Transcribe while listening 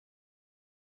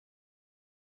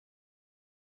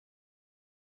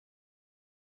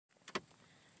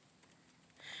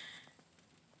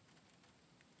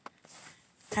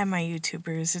Hi my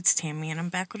YouTubers, it's Tammy and I'm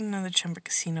back with another Chumba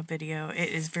Casino video. It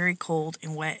is very cold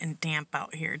and wet and damp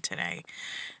out here today.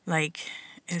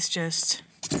 It's just,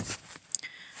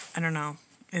 I don't know,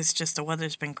 it's just the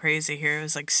weather's been crazy here. It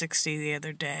was like 60 the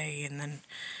other day and then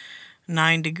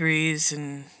 9 degrees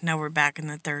and now we're back in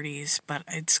the 30s, but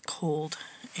it's cold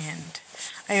and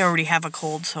I already have a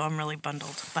cold so I'm really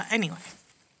bundled. But anyway,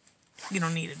 you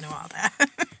don't need to know all that.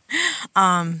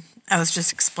 I was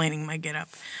just explaining my get up.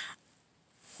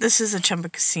 This is a Chumba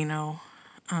Casino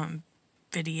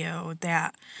video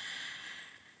that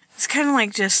it's kind of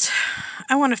like just,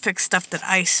 I want to fix stuff that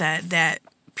I said that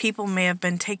people may have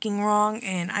been taking wrong,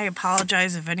 and I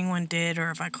apologize if anyone did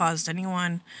or if I caused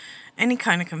anyone any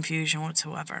kind of confusion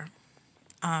whatsoever.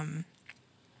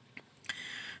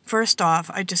 First off,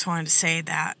 I just wanted to say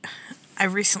that I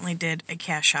recently did a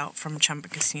cash out from Chumba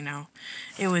Casino.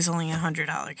 It was only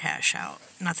 $100 cash out.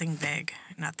 Nothing big,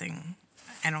 nothing.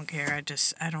 I don't care.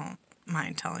 I don't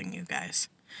mind telling you guys.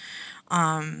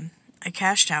 I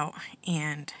cashed out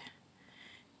and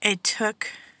it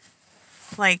took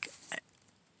like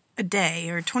a day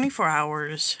or 24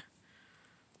 hours.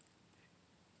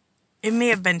 It may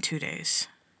have been 2 days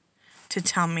to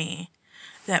tell me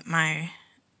that my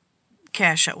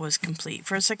cash out was complete.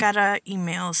 First, I got an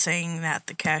email saying that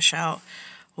the cash out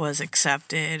was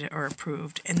accepted or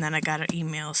approved, and then I got an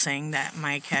email saying that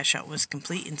my cash out was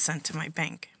complete and sent to my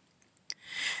bank.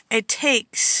 It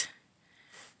takes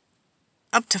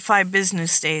up to 5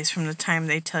 business days from the time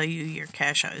they tell you your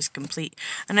cash out is complete.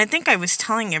 And I think I was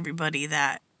telling everybody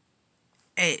that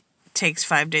it takes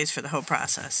 5 days for the whole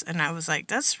process. And I was like,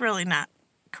 that's really not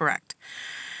correct.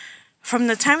 From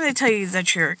the time they tell you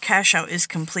that your cash out is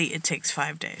complete, it takes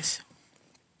 5 days.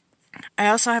 I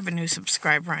also have a new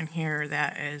subscriber on here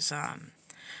that is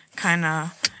kind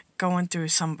of going through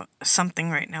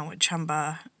something right now with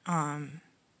Chumba,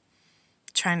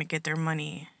 trying to get their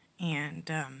money, and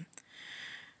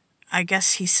I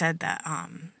guess he said that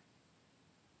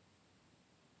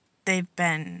they've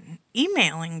been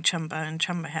emailing Chumba and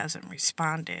Chumba hasn't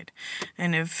responded.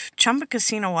 And if Chumba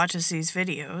Casino watches these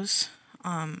videos,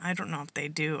 I don't know if they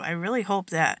do. I really hope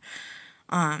that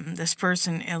this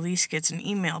person at least gets an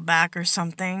email back or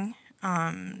something,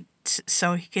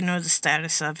 so he can know the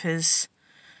status of his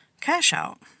cash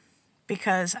out,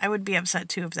 because I would be upset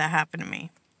too if that happened to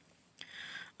me.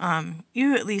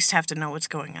 You at least have to know what's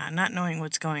going on. Not knowing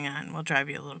what's going on will drive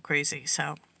you a little crazy,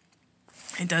 so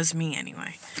it does me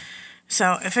anyway.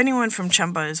 So if anyone from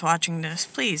Chumba is watching this,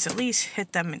 please at least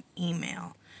hit them an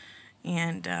email.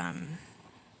 And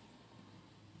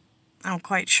I'm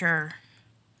quite sure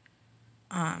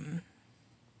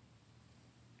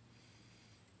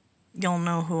you'll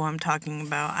know who I'm talking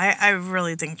about. I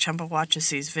really think Chumba watches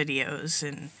these videos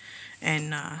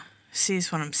and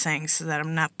sees what I'm saying so that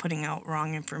I'm not putting out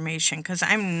wrong information, because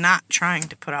I'm not trying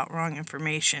to put out wrong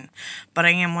information, but I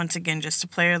am, once again, just a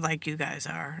player like you guys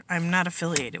are. I'm not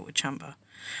affiliated with Chumba,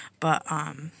 but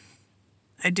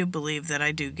I do believe that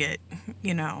I do get,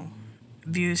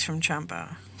 views from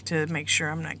Chumba to make sure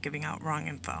I'm not giving out wrong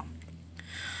info.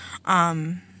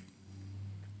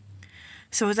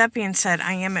 So with that being said,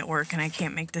 I am at work and I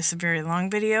can't make this a very long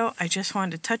video. I just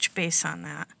wanted to touch base on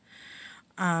that.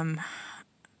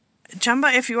 Chumba,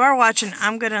 if you are watching,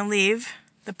 I'm going to leave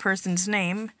the person's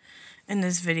name in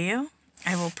this video.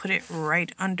 I will put it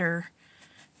right under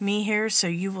me here so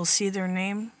you will see their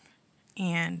name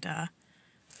and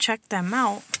check them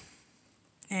out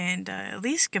and at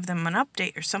least give them an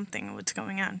update or something of what's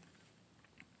going on.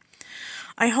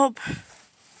 I hope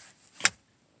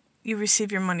you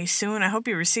receive your money soon. I hope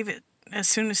you receive it as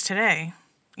soon as today.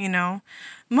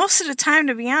 Most of the time,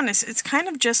 to be honest, it's kind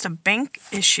of just a bank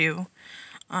issue.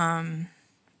 I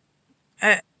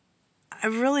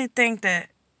really think that,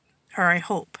 or I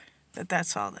hope that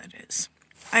that's all that is.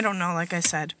 I don't know. Like I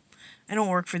said, I don't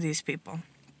work for these people.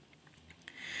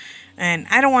 And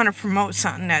I don't want to promote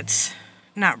something that's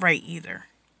not right either.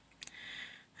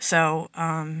 So,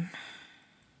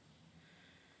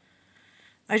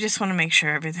 I just want to make sure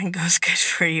everything goes good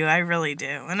for you. I really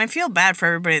do. And I feel bad for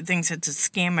everybody that thinks it's a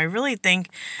scam. I really think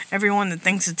everyone that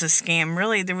thinks it's a scam,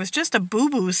 really, there was just a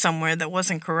boo-boo somewhere that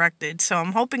wasn't corrected. So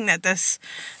I'm hoping that this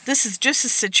is just a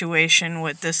situation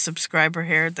with this subscriber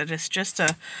here, that it's just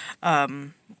a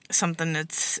something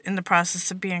that's in the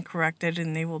process of being corrected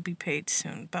and they will be paid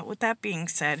soon. But with that being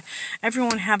said,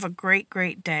 everyone have a great,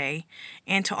 great day.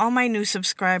 And to all my new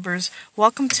subscribers,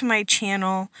 welcome to my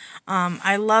channel.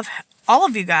 I love all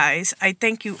of you guys. I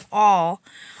thank you all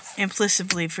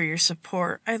implicitly for your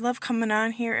support. I love coming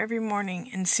on here every morning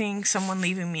and seeing someone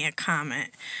leaving me a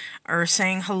comment or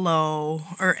saying hello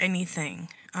or anything.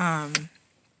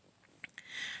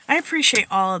 I appreciate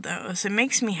all of those. It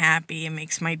makes me happy. It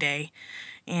makes my day.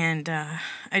 And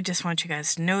I just want you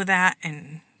guys to know that.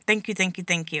 And thank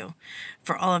you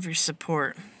for all of your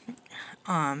support.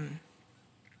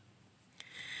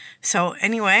 So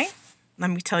anyway, let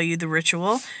me tell you the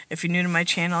ritual. If you're new to my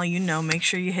channel, you know, make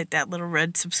sure you hit that little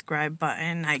red subscribe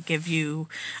button. I give you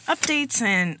updates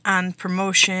on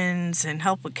promotions and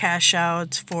help with cash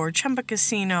outs for Chumba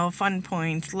Casino, Fun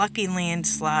Points, Lucky Land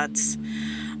slots.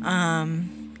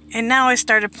 And now I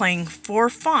started playing for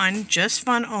fun, just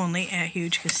fun only, at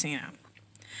Huge Casino.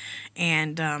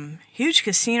 And Huge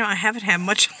Casino, I haven't had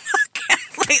much luck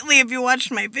at lately. If you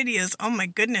watched my videos, oh my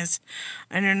goodness.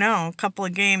 I don't know, a couple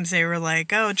of games they were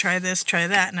like, oh, try this, try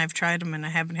that, and I've tried them and I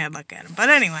haven't had luck at them. But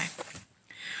anyway,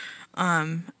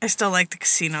 I still like the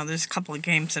casino. There's a couple of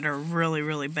games that are really,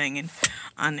 really banging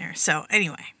on there. So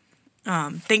anyway,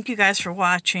 thank you guys for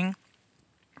watching.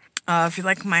 If you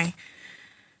like my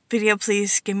video,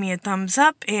 please give me a thumbs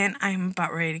up, and I'm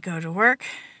about ready to go to work.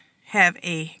 Have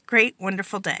a great,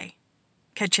 wonderful day.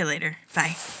 Catch you later.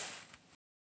 Bye.